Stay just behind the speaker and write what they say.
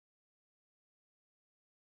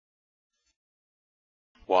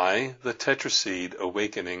Why the TetraSeed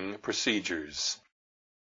Awakening Procedures.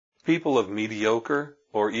 People of mediocre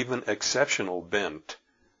or even exceptional bent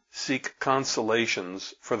seek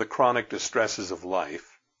consolations for the chronic distresses of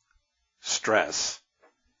life, stress,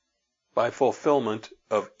 by fulfillment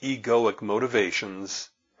of egoic motivations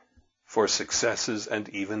for successes and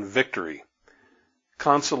even victory,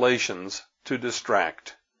 consolations to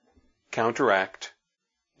distract, counteract,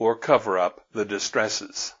 or cover up the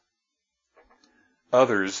distresses.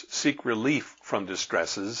 Others seek relief from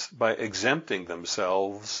distresses by exempting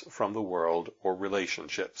themselves from the world or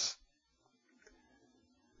relationships.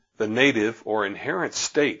 The native or inherent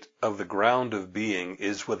state of the ground of being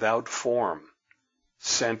is without form,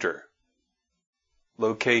 center,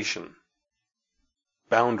 location,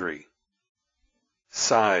 boundary,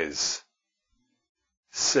 size,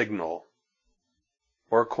 signal,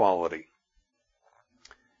 or quality.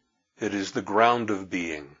 It is the ground of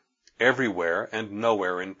being, everywhere and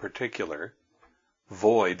nowhere in particular,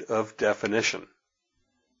 void of definition,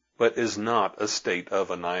 but is not a state of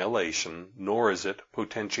annihilation, nor is it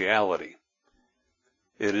potentiality.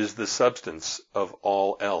 It is the substance of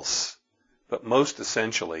all else, but most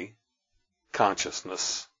essentially,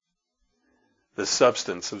 consciousness, the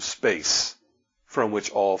substance of space, from which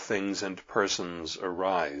all things and persons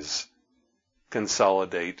arise,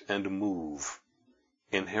 consolidate and move,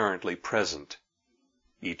 inherently present,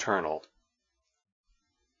 eternal.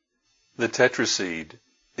 The TetraSeed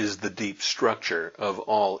is the deep structure of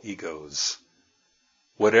all egos,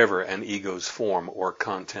 whatever an ego's form or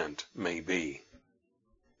content may be.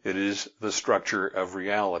 It is the structure of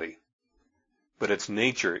reality, but its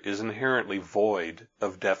nature is inherently void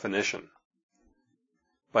of definition.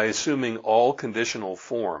 By assuming all conditional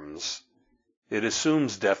forms, it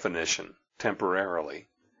assumes definition temporarily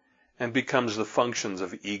and becomes the functions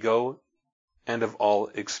of ego and of all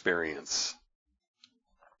experience.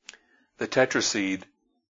 The TetraSeed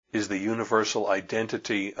is the universal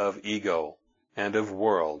identity of ego and of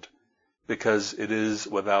world because it is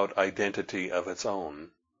without identity of its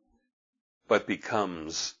own, but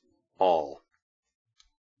becomes all.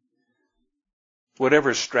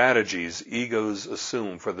 Whatever strategies egos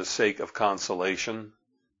assume for the sake of consolation,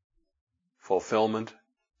 fulfillment,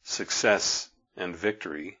 success, and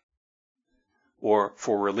victory, or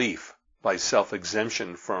for relief by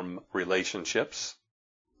self-exemption from relationships,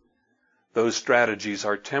 those strategies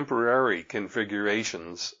are temporary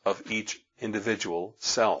configurations of each individual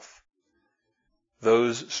self.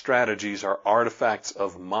 Those strategies are artifacts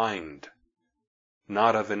of mind,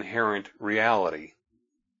 not of inherent reality,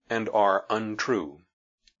 and are untrue.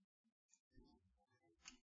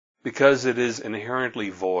 Because it is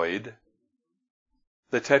inherently void,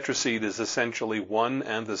 the TetraSeed is essentially one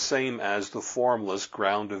and the same as the formless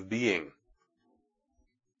ground of being.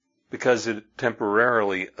 Because it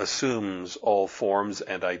temporarily assumes all forms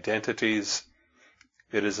and identities,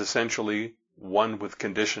 it is essentially one with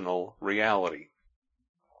conditional reality.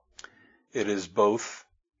 It is both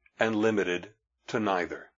and limited to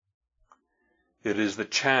neither. It is the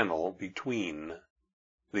channel between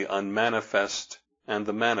the unmanifest and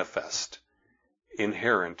the manifest,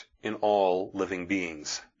 inherent in all living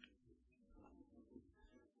beings.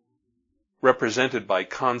 Represented by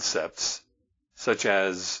concepts such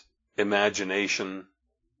as imagination,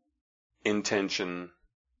 intention,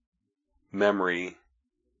 memory,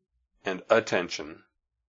 and attention,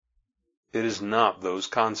 it is not those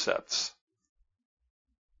concepts.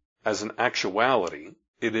 As an actuality,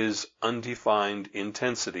 it is undefined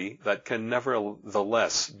intensity that can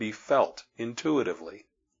nevertheless be felt intuitively.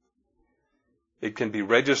 It can be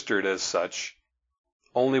registered as such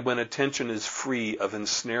only when attention is free of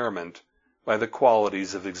ensnarement by the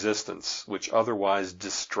qualities of existence, which otherwise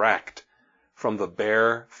distract from the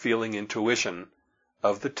bare feeling intuition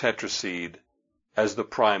of the TetraSeed as the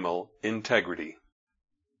primal integrity.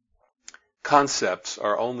 Concepts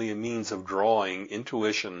are only a means of drawing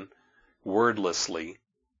intuition wordlessly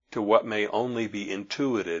to what may only be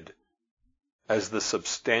intuited as the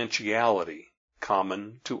substantiality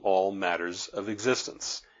common to all matters of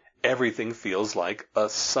existence. Everything feels like a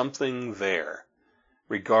something there,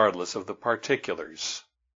 regardless of the particulars.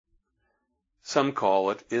 Some call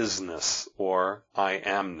it isness or I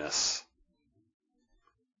amness.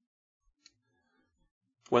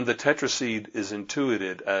 When the TetraSeed is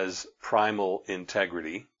intuited as primal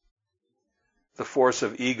integrity, the force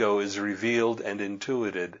of ego is revealed and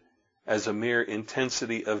intuited as a mere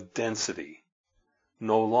intensity of density,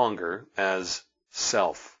 no longer as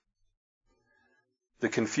self. The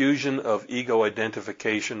confusion of ego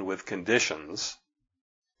identification with conditions,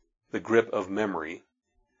 the grip of memory,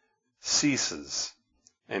 ceases,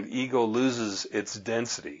 and ego loses its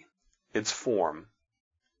density, its form,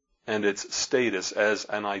 and its status as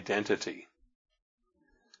an identity.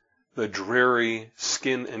 The dreary,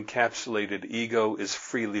 skin-encapsulated ego is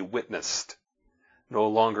freely witnessed, no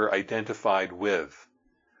longer identified with,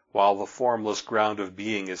 while the formless ground of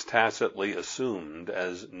being is tacitly assumed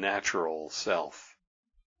as natural self.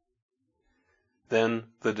 Then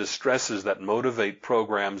the distresses that motivate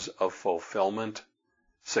programs of fulfillment,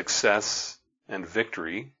 success, and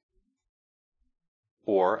victory,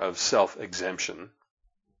 or of self-exemption,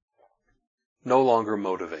 no longer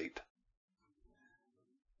motivate.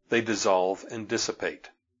 They dissolve and dissipate.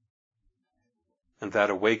 And that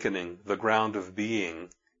awakening, the ground of being,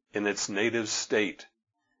 in its native state,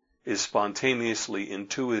 is spontaneously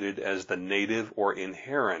intuited as the native or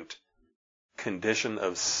inherent condition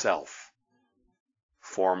of self,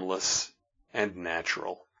 formless and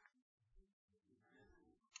natural.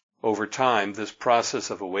 Over time, this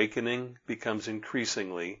process of awakening becomes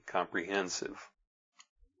increasingly comprehensive.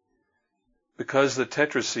 Because the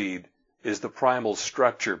TetraSeed is the primal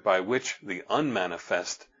structure by which the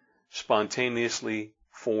unmanifest spontaneously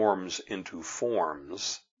forms into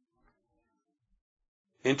forms,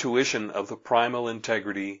 intuition of the primal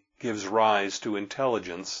integrity gives rise to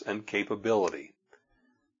intelligence and capability,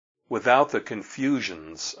 without the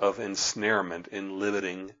confusions of ensnarement in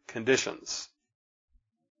limiting conditions.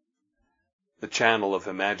 The channel of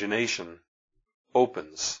imagination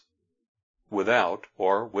opens, without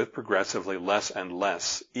or with progressively less and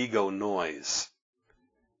less ego noise,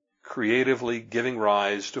 creatively giving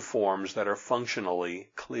rise to forms that are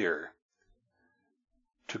functionally clear,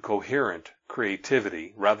 to coherent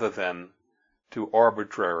creativity rather than to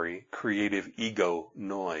arbitrary creative ego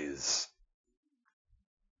noise.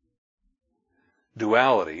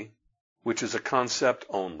 Duality, which is a concept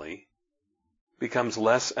only, becomes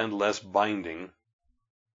less and less binding,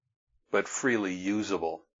 but freely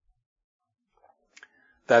usable.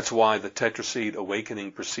 That's why the TetraSeed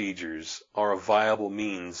awakening procedures are a viable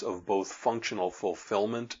means of both functional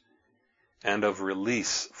fulfillment and of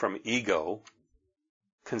release from ego,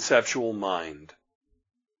 conceptual mind,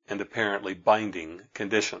 and apparently binding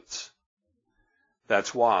conditions.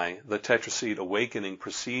 That's why the TetraSeed awakening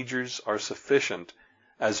procedures are sufficient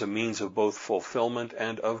as a means of both fulfillment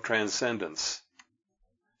and of transcendence,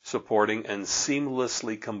 supporting and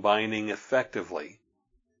seamlessly combining effectively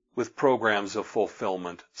with programs of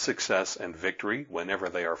fulfillment, success, and victory whenever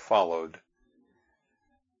they are followed,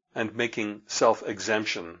 and making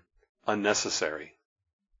self-exemption unnecessary.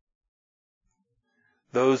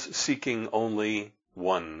 Those seeking only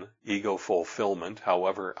 1, ego fulfillment,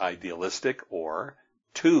 however idealistic, or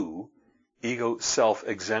 2, ego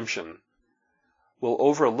self-exemption, will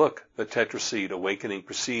overlook the TetraSeed awakening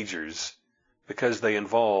procedures because they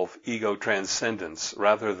involve ego transcendence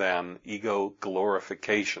rather than ego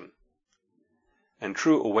glorification. And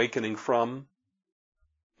true awakening from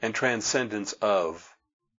and transcendence of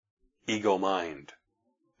ego mind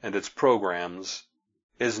and its programs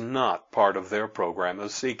is not part of their program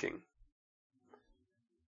of seeking.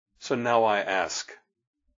 So now I ask,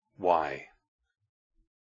 why?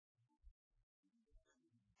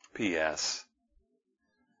 P.S.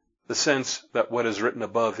 The sense that what is written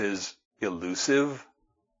above is elusive,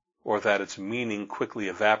 or that its meaning quickly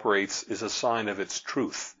evaporates, is a sign of its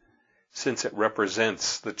truth, since it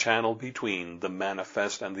represents the channel between the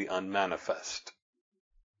manifest and the unmanifest.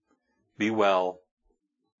 Be well,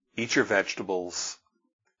 eat your vegetables,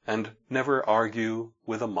 and never argue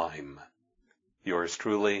with a mime. Yours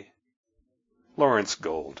truly, Lawrence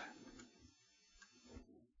Gold.